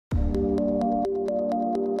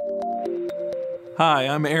Hi,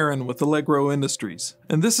 I'm Aaron with Allegro Industries,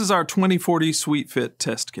 and this is our 2040 Sweet Fit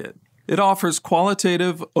Test Kit. It offers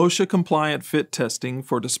qualitative, OSHA-compliant fit testing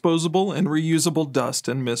for disposable and reusable dust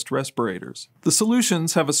and mist respirators. The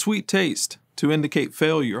solutions have a sweet taste to indicate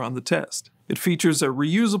failure on the test. It features a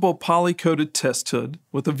reusable poly-coated test hood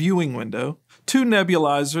with a viewing window, 2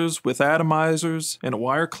 nebulizers with atomizers and a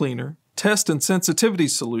wire cleaner, test and sensitivity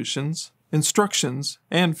solutions, instructions,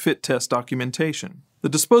 and fit test documentation. The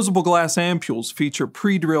disposable glass ampules feature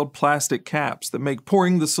pre-drilled plastic caps that make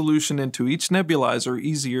pouring the solution into each nebulizer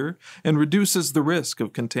easier and reduces the risk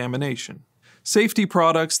of contamination. Safety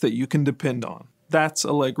products that you can depend on. That's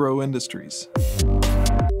Allegro Industries.